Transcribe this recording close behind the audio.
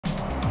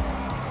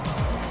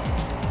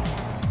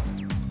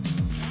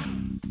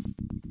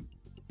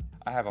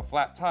I have a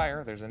flat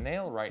tire, there's a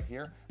nail right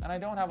here, and I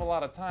don't have a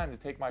lot of time to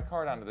take my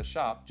car down to the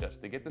shop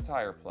just to get the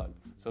tire plugged.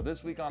 So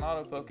this week on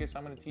Autofocus,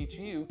 I'm going to teach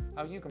you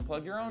how you can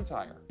plug your own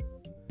tire.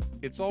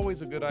 It's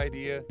always a good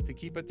idea to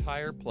keep a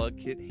tire plug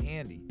kit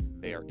handy.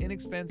 They are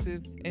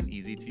inexpensive and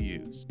easy to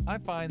use. I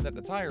find that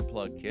the tire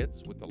plug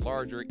kits with the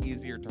larger,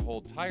 easier to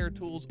hold tire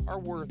tools are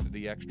worth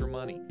the extra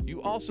money.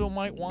 You also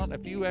might want a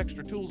few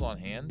extra tools on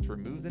hand to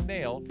remove the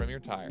nail from your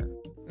tire.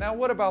 Now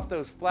what about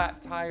those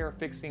flat tire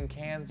fixing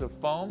cans of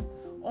foam?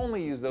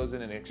 Only use those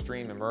in an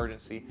extreme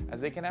emergency,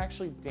 as they can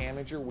actually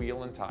damage your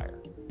wheel and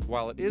tire.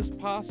 While it is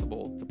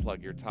possible to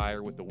plug your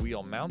tire with the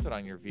wheel mounted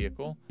on your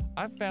vehicle,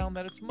 I've found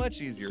that it's much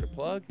easier to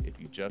plug if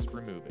you just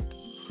remove it.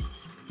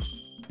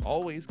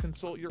 Always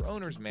consult your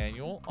owner's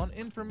manual on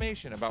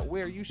information about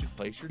where you should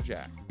place your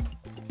jack.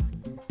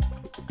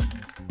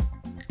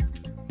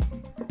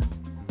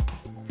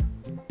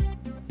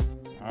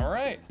 All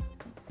right,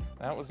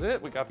 that was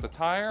it. We got the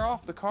tire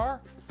off the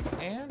car,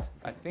 and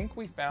I think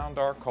we found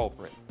our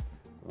culprit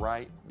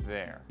right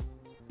there.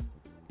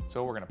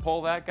 So we're gonna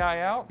pull that guy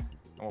out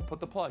and we'll put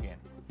the plug in.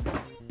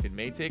 It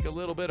may take a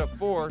little bit of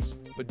force,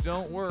 but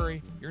don't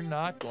worry, you're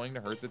not going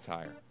to hurt the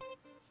tire.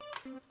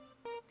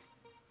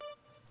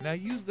 Now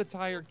use the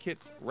tire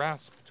kit's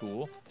rasp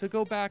tool to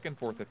go back and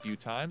forth a few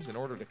times in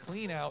order to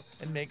clean out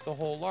and make the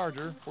hole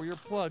larger for your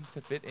plug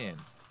to fit in.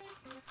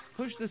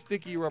 Push the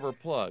sticky rubber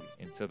plug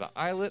into the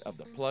eyelet of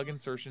the plug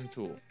insertion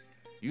tool.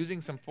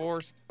 Using some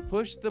force,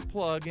 push the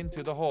plug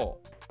into the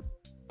hole.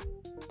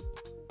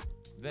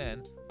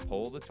 Then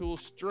pull the tool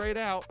straight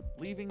out,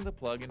 leaving the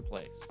plug in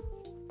place.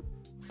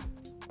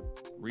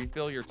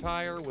 Refill your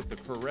tire with the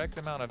correct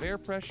amount of air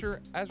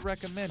pressure as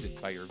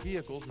recommended by your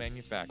vehicle's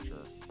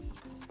manufacturer.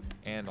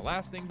 And the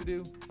last thing to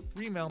do,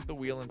 remount the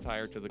wheel and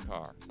tire to the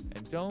car.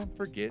 And don't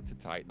forget to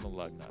tighten the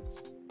lug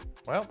nuts.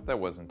 Well, that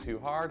wasn't too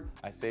hard.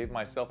 I saved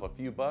myself a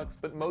few bucks,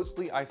 but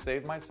mostly I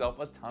saved myself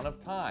a ton of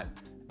time.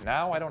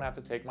 Now I don't have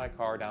to take my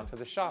car down to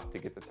the shop to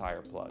get the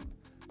tire plugged.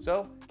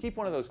 So keep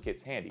one of those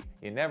kits handy.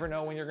 You never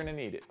know when you're going to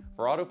need it.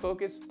 For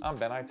Autofocus, I'm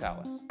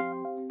Eytalis.